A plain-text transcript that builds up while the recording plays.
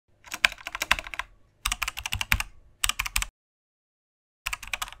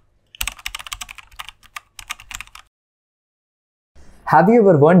Have you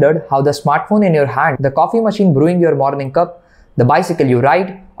ever wondered how the smartphone in your hand, the coffee machine brewing your morning cup, the bicycle you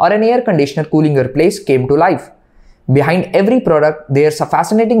ride, or an air conditioner cooling your place came to life? Behind every product, there's a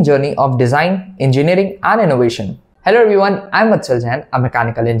fascinating journey of design, engineering, and innovation. Hello everyone, I'm Vatsal Jain, a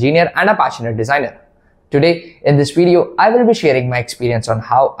mechanical engineer and a passionate designer. Today, in this video, I will be sharing my experience on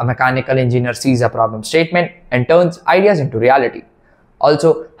how a mechanical engineer sees a problem statement and turns ideas into reality.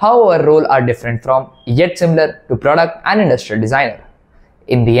 Also, how our roles are different from, yet similar to product and industrial designer.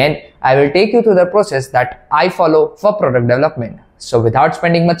 In the end, I will take you through the process that I follow for product development. So without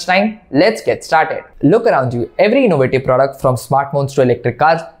spending much time, let's get started. Look around you, every innovative product from smartphones to electric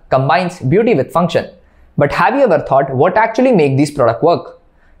cars combines beauty with function. But have you ever thought what actually makes these products work?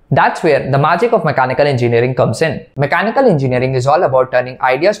 That's where the magic of mechanical engineering comes in. Mechanical engineering is all about turning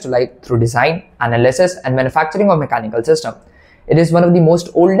ideas to life through design, analysis, and manufacturing of mechanical systems. It is one of the most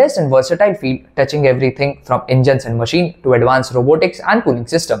oldest and versatile field, touching everything from engines and machines to advanced robotics and cooling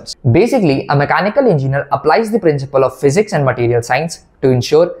systems. Basically, a mechanical engineer applies the principle of physics and material science to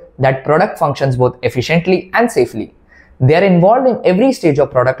ensure that product functions both efficiently and safely. They are involved in every stage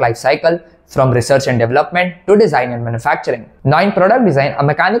of product life cycle, from research and development to design and manufacturing. Now in product design, a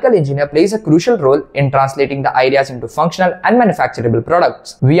mechanical engineer plays a crucial role in translating the ideas into functional and manufacturable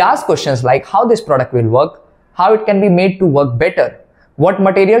products. We ask questions like how this product will work, how it can be made to work better, what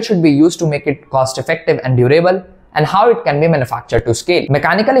material should be used to make it cost effective and durable, and how it can be manufactured to scale.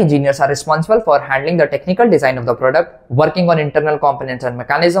 Mechanical engineers are responsible for handling the technical design of the product, working on internal components and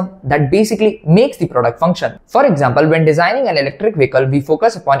mechanism that basically makes the product function. For example, when designing an electric vehicle, we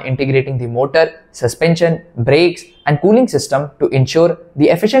focus upon integrating the motor, suspension, brakes, and cooling system to ensure the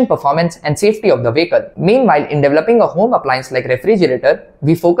efficient performance and safety of the vehicle. Meanwhile, in developing a home appliance like refrigerator,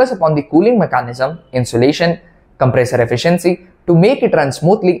 we focus upon the cooling mechanism, insulation, compressor efficiency, to make it run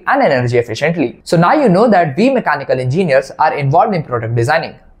smoothly and energy efficiently. So now you know that we mechanical engineers are involved in product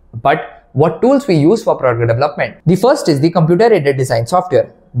designing. But what tools we use for product development? The first is the computer-aided design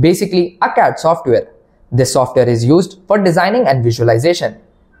software, basically a CAD software. This software is used for designing and visualization.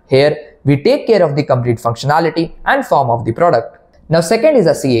 Here, we take care of the complete functionality and form of the product. Now second is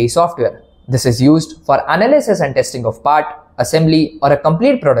a CAE software. This is used for analysis and testing of part, assembly, or a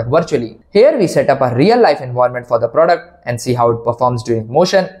complete product virtually. Here we set up a real-life environment for the product and see how it performs during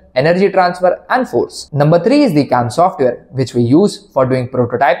motion, energy transfer, and force. Number 3 is the CAM software, which we use for doing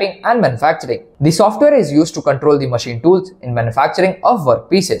prototyping and manufacturing. The software is used to control the machine tools in manufacturing of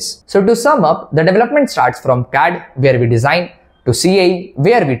workpieces. So to sum up, the development starts from CAD, where we design, to CAE,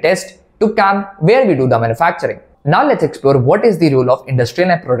 where we test, to CAM, where we do the manufacturing. Now let's explore what is the role of industrial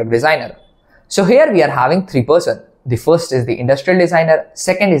and product designer. So here we are having 3 persons. The first is the industrial designer,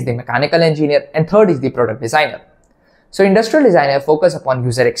 second is the mechanical engineer, and third is the product designer. So industrial designer focus upon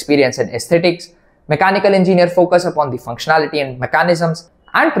user experience and aesthetics, mechanical engineer focus upon the functionality and mechanisms,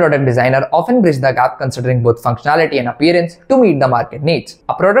 and product designer often bridge the gap considering both functionality and appearance to meet the market needs.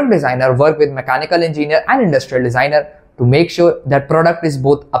 A product designer work with mechanical engineer and industrial designer to make sure that product is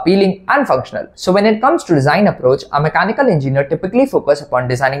both appealing and functional. So when it comes to design approach, a mechanical engineer typically focus upon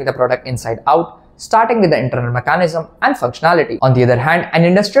designing the product inside out, starting with the internal mechanism and functionality. On the other hand, an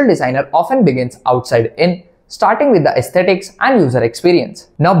industrial designer often begins outside in, starting with the aesthetics and user experience.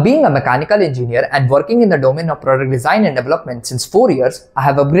 Now being a mechanical engineer and working in the domain of product design and development since 4 years, I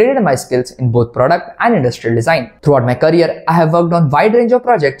have upgraded my skills in both product and industrial design. Throughout my career, I have worked on a wide range of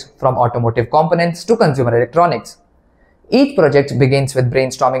projects from automotive components to consumer electronics. Each project begins with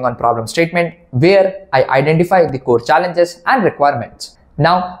brainstorming on problem statement, where I identify the core challenges and requirements.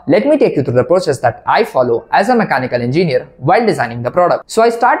 Now, let me take you through the process that I follow as a mechanical engineer while designing the product. So I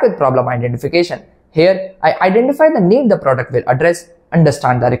start with problem identification. Here, I identify the need the product will address,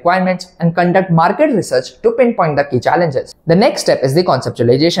 understand the requirements, and conduct market research to pinpoint the key challenges. The next step is the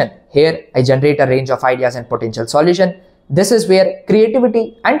conceptualization. Here, I generate a range of ideas and potential solutions. This is where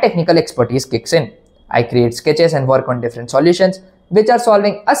creativity and technical expertise kicks in. I create sketches and work on different solutions which are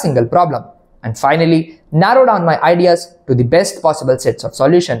solving a single problem. And finally, narrow down my ideas to the best possible sets of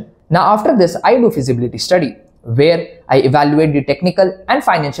solutions. Now after this, I do feasibility study, where I evaluate the technical and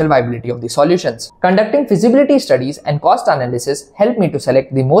financial viability of the solutions. Conducting feasibility studies and cost analysis help me to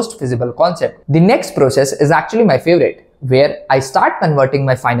select the most feasible concept. The next process is actually my favorite, where I start converting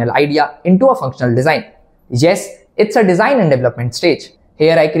my final idea into a functional design. Yes, it's a design and development stage.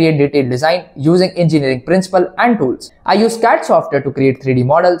 Here I create detailed design using engineering principle and tools. I use CAD software to create 3D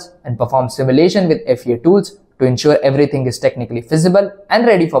models and perform simulation with FEA tools to ensure everything is technically feasible and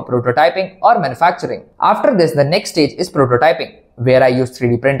ready for prototyping or manufacturing. After this, the next stage is prototyping, where I use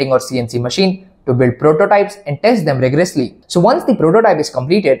 3D printing or CNC machine to build prototypes and test them rigorously. So once the prototype is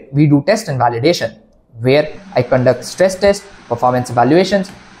completed, we do test and validation, where I conduct stress tests, performance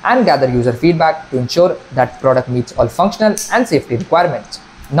evaluations, and gather user feedback to ensure that product meets all functional and safety requirements.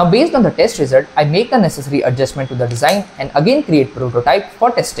 Now based on the test result, I make the necessary adjustment to the design and again create prototype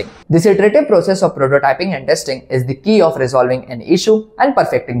for testing. This iterative process of prototyping and testing is the key of resolving an issue and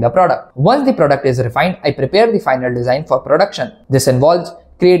perfecting the product. Once the product is refined, I prepare the final design for production. This involves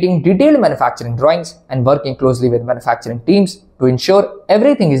creating detailed manufacturing drawings and working closely with manufacturing teams to ensure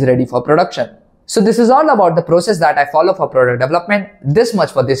everything is ready for production. So this is all about the process that I follow for product development. This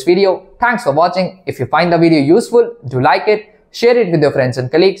much for this video. Thanks for watching. If you find the video useful, do like it. Share it with your friends and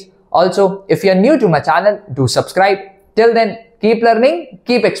colleagues. Also, if you are new to my channel, do subscribe. Till then, keep learning,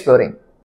 keep exploring.